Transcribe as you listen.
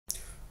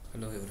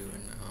Hello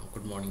everyone,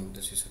 good morning.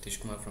 This is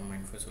Satheeskumar from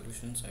Mindfire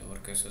Solutions. I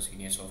work as a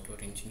senior software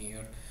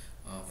engineer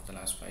for the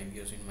last 5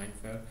 years in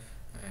Mindfire,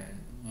 and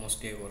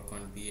mostly I work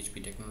on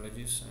PHP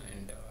technologies,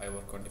 and I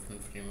work on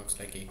different frameworks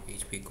like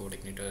PHP Code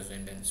Igniters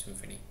and then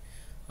Symfony.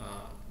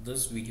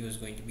 This video is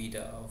going to be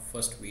the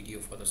first video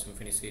for the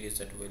Symphony series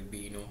that we'll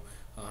be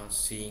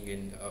seeing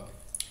in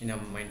a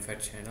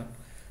Mindfire channel.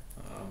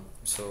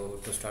 So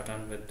to start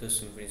on with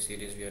this Symphony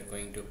series, we are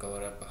going to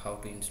cover up how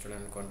to install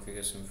and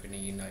configure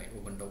Symphony in a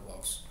Ubuntu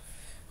box.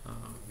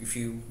 If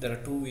you There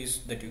are two ways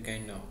that you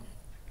can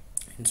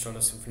install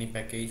a Symphony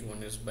package.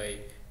 One is by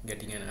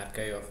getting an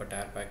archive of a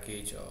tar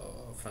package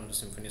from the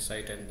Symphony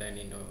site, and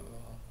then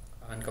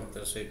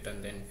uncompress it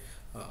and then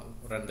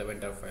run the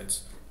vendor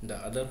files. The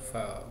other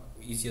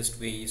easiest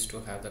way is to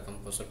have the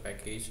composer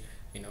package,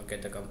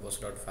 get the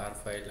composer.far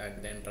file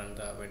and then run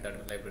the vendor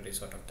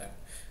libraries out of that.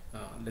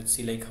 Let's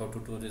see how to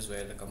do this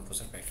via the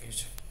composer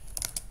package.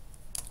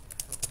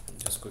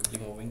 Just quickly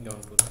moving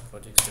on to the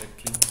projects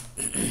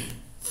directory.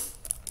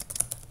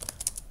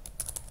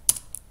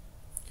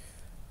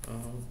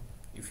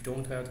 If you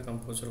don't have the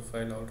composer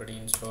file already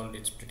installed,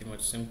 it's pretty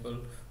much simple.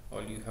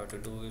 All you have to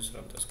do is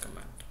run this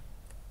command.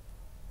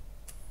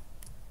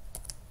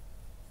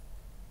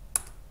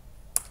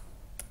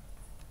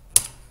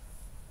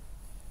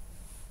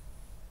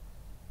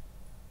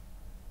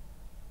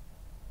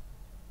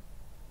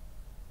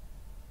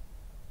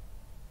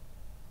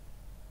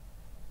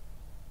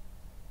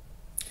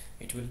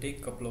 It will take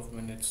a couple of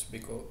minutes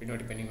because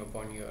depending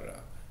upon your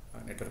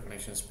network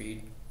connection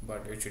speed,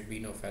 but it should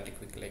be fairly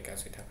quick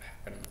as it have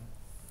happened.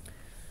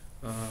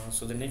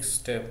 So the next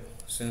step,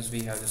 since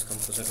we have this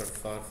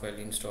composer.far file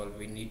installed,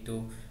 we need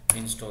to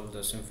install the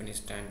Symfony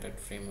standard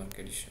framework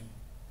edition.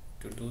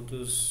 To do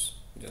this,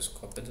 just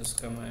copy this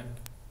command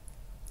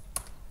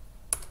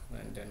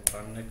and then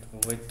run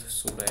it with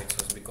sudo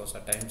access, because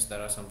at times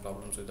there are some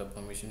problems with the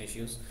permission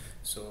issues.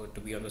 So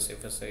to be on the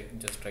safer side,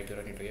 just try to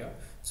run it via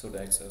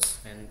sudo access,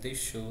 and this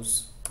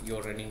shows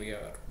you're running via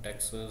root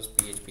access.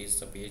 PHP is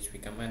the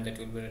PHP command that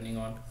you'll be running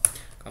on.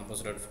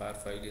 Composer.far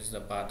file is the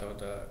path of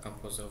the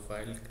composer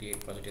file. Create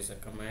project is a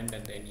command,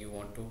 and then you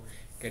want to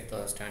get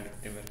the standard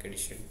framework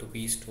edition to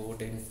be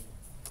stored in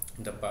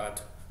the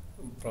path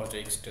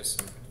projects test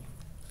Symphony.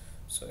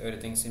 So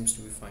everything seems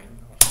to be fine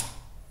now.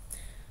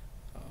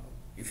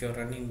 If you're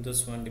running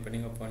this one,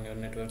 depending upon your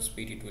network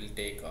speed, it will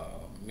take a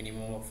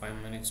minimum of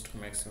 5 minutes to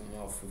maximum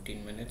of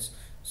 15 minutes.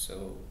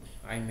 So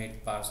I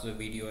might pause the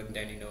video and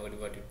then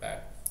revert it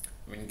back.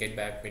 Get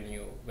back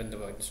when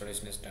the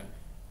installation is done.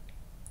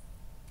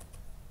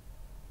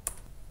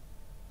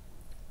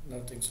 Now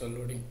things are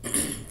loading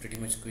pretty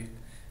much quick,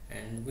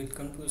 and we'll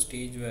come to a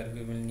stage where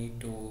we will need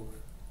to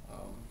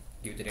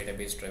give the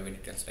database driver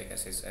details, like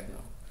as I said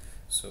now.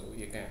 So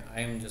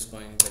I am just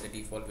going by the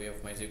default way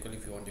of MySQL.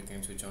 If you want, you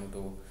can switch on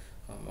to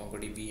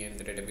MongoDB, and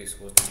the database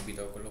host will be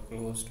the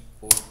localhost,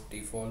 port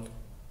default,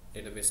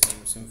 database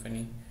name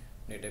Symphony,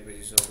 database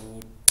is a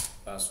root,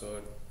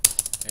 password.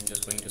 I'm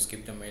just going to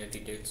skip the mail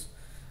details,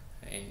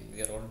 and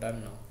we are all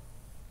done now.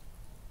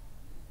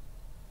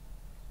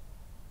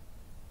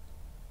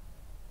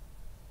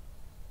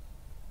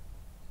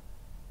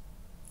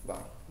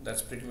 Wow,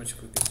 that's pretty much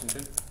quick, isn't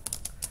it?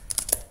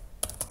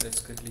 Let's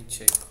quickly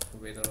check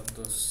whether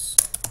this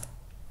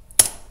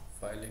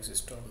file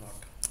exists or not.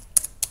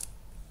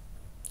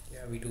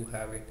 Yeah, we do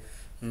have it.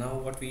 Now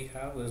what we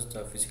have is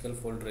the physical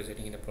folder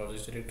residing in the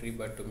project directory,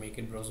 but to make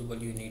it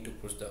browsable, you need to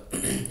push the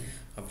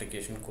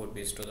application code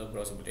base to the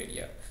browsable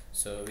area.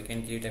 So we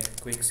can create a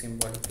quick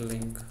symbolic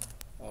link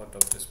out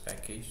of this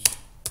package.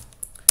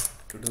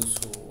 To do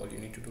so, all you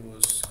need to do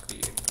is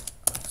create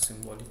a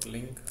symbolic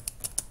link.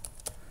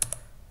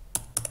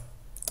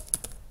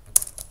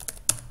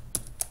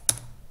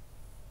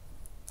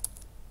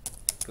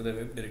 To the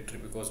web directory,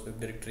 because web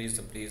directory is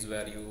the place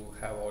where you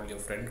have all your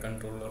friend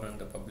controller and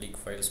the public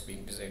files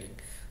being residing.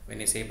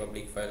 When I say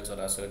public files or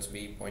assets,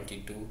 we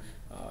pointed to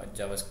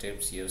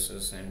JavaScript,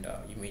 CSS and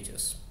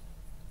images.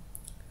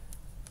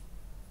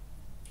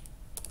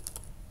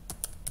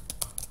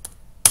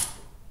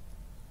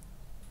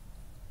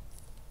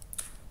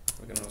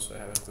 We can also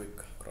have a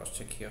quick cross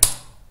check here.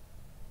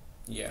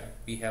 Yeah,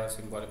 we have a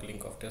symbolic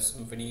link of test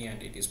Symphony,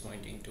 and it is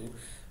pointing to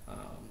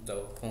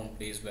the home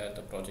place where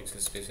the project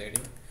is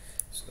residing.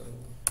 So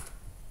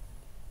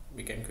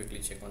we can quickly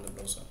check on the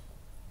browser.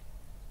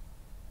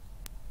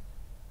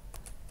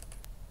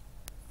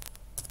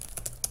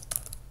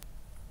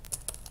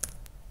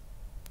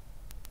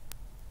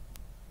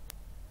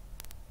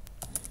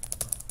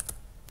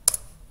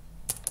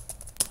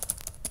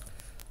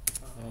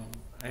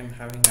 I'm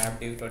having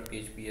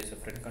app.dev.php as a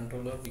friend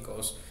controller,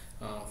 because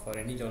for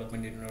any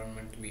development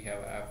environment we have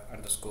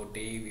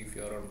app_dev. If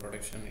you are on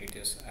production, it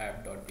is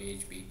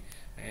app.php.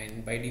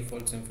 And by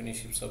default, Symfony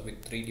ships up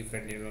with 3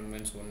 different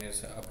environments. One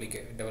is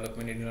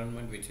development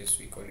environment, which is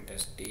we call it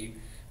as dev.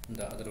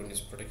 The other one is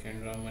production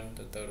environment.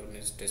 The third one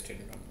is tested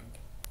environment.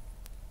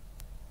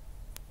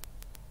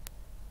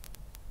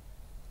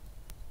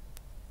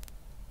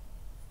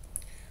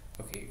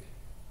 Okay,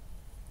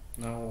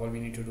 now all we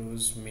need to do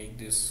is make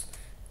this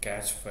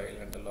catch file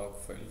and the log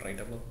file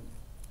writable.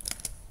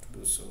 To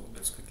do so,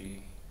 let's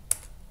quickly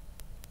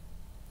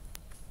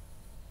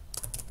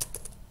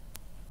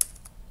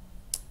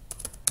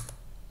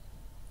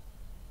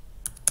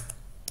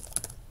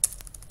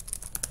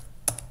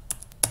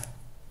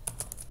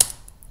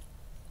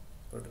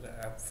go to the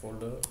app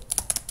folder.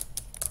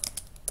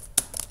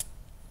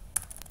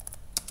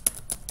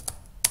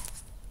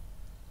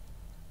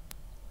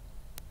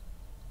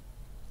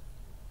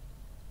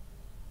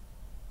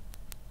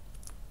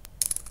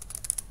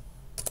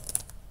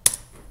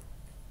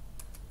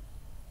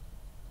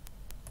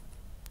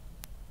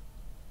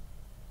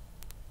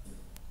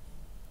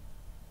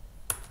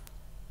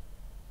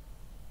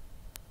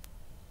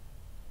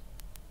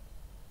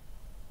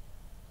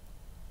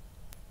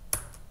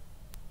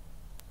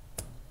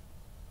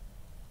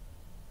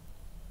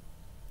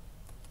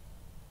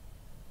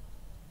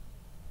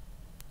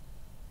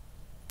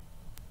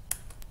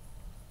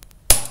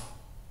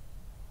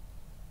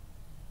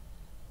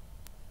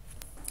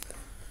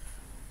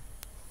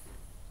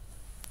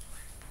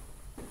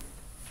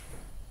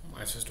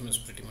 My system is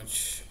pretty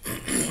much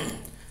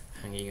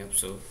hanging up,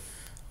 so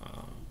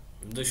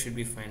this should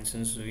be fine.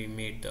 Since we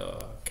made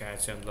the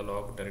catch and the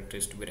log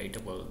directories to be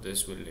writable,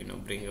 this will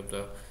bring up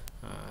the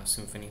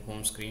Symfony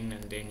home screen,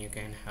 and then you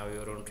can have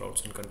your own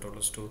routes and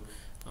controllers to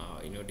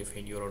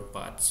define your own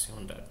paths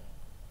on that.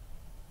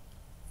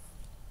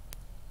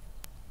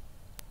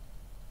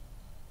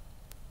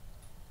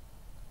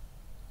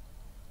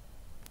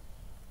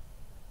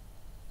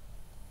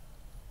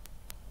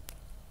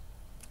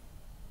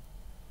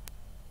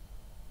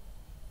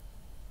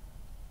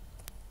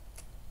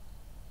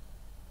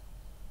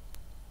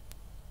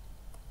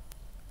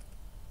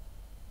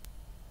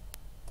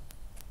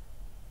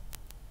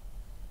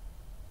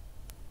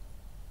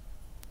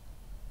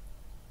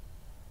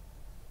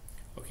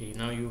 Okay,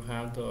 now you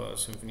have the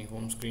Symfony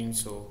home screen,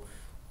 so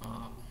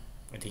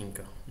I think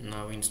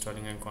now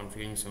installing and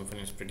configuring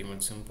Symfony is pretty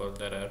much simple.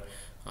 There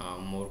are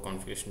more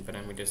configuration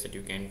parameters that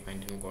you can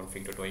find in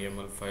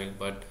config.yml file,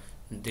 but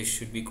this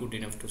should be good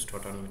enough to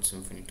start on with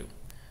Symfony 2.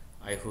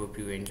 I hope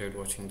you enjoyed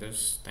watching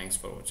this. Thanks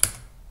for watching.